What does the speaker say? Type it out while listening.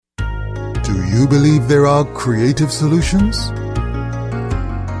Do you believe there are creative solutions?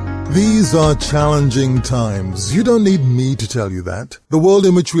 These are challenging times. You don't need me to tell you that. The world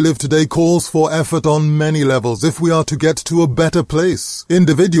in which we live today calls for effort on many levels if we are to get to a better place,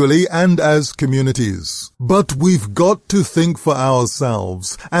 individually and as communities. But we've got to think for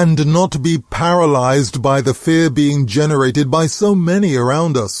ourselves and not be paralyzed by the fear being generated by so many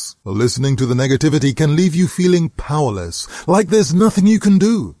around us. Listening to the negativity can leave you feeling powerless, like there's nothing you can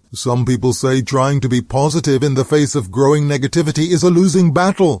do. Some people say trying to be positive in the face of growing negativity is a losing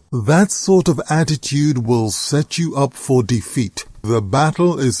battle. That sort of attitude will set you up for defeat. The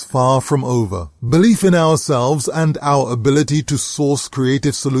battle is far from over. Belief in ourselves and our ability to source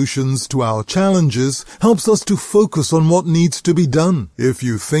creative solutions to our challenges helps us to focus on what needs to be done. If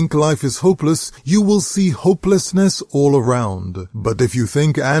you think life is hopeless, you will see hopelessness all around. But if you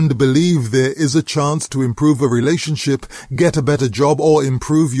think and believe there is a chance to improve a relationship, get a better job, or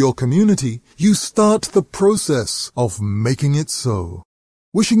improve your community, you start the process of making it so.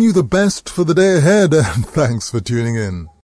 Wishing you the best for the day ahead, and thanks for tuning in.